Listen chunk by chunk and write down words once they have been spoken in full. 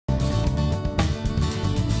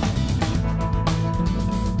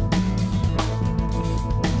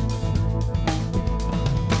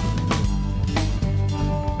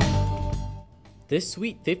This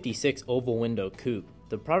sweet 56 oval window coupe,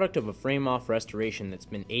 the product of a frame-off restoration that's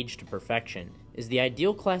been aged to perfection, is the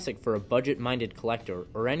ideal classic for a budget-minded collector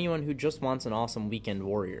or anyone who just wants an awesome weekend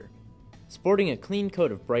warrior. Sporting a clean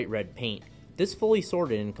coat of bright red paint, this fully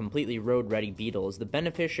sorted and completely road-ready Beetle is the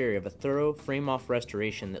beneficiary of a thorough frame-off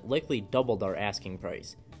restoration that likely doubled our asking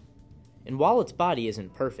price. And while its body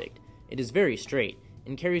isn't perfect, it is very straight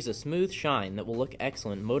and carries a smooth shine that will look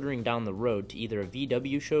excellent motoring down the road to either a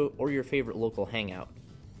VW show or your favorite local hangout.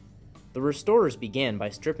 The restorers began by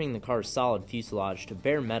stripping the car's solid fuselage to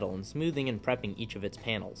bare metal and smoothing and prepping each of its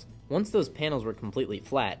panels. Once those panels were completely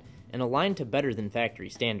flat and aligned to better than factory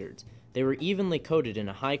standards, they were evenly coated in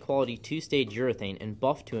a high-quality two-stage urethane and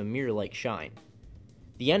buffed to a mirror-like shine.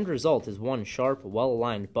 The end result is one sharp,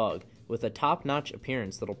 well-aligned bug with a top-notch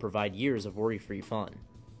appearance that'll provide years of worry-free fun.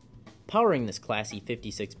 Powering this classy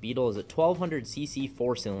 56 Beetle is a 1200cc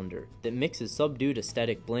four-cylinder that mixes subdued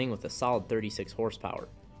aesthetic bling with a solid 36 horsepower.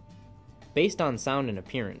 Based on sound and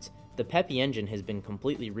appearance, the peppy engine has been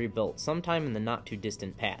completely rebuilt sometime in the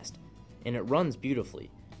not-too-distant past, and it runs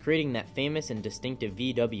beautifully, creating that famous and distinctive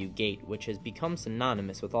VW gate which has become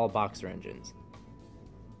synonymous with all boxer engines.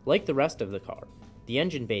 Like the rest of the car, the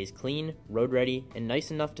engine bay is clean, road-ready, and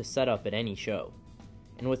nice enough to set up at any show.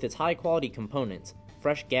 And with its high-quality components,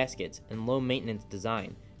 fresh gaskets, and low-maintenance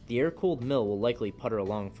design, the air-cooled mill will likely putter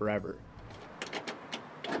along forever.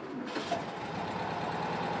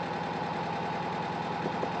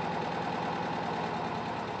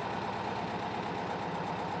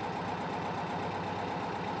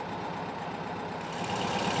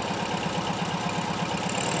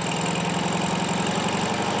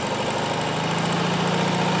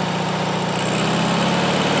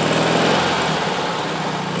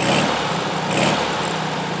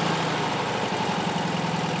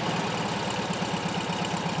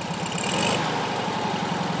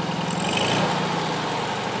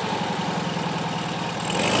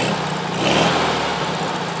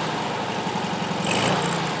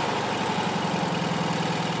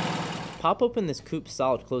 Pop open this coupe's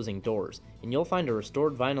solid closing doors, and you'll find a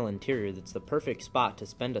restored vinyl interior that's the perfect spot to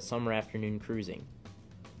spend a summer afternoon cruising.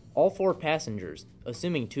 All four passengers,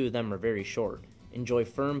 assuming two of them are very short, enjoy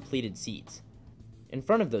firm pleated seats. In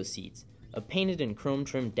front of those seats, a painted and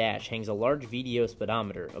chrome-trimmed dash hangs a large VDO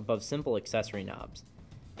speedometer above simple accessory knobs.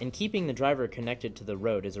 And keeping the driver connected to the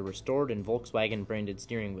road is a restored and Volkswagen-branded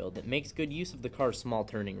steering wheel that makes good use of the car's small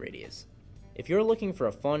turning radius. If you're looking for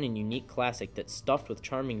a fun and unique classic that's stuffed with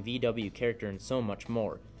charming VW character and so much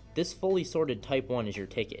more, this fully sorted Type 1 is your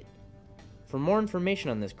ticket. For more information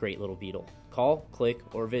on this great little Beetle, call, click,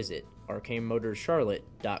 or visit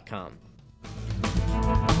rkmotorscharlotte.com.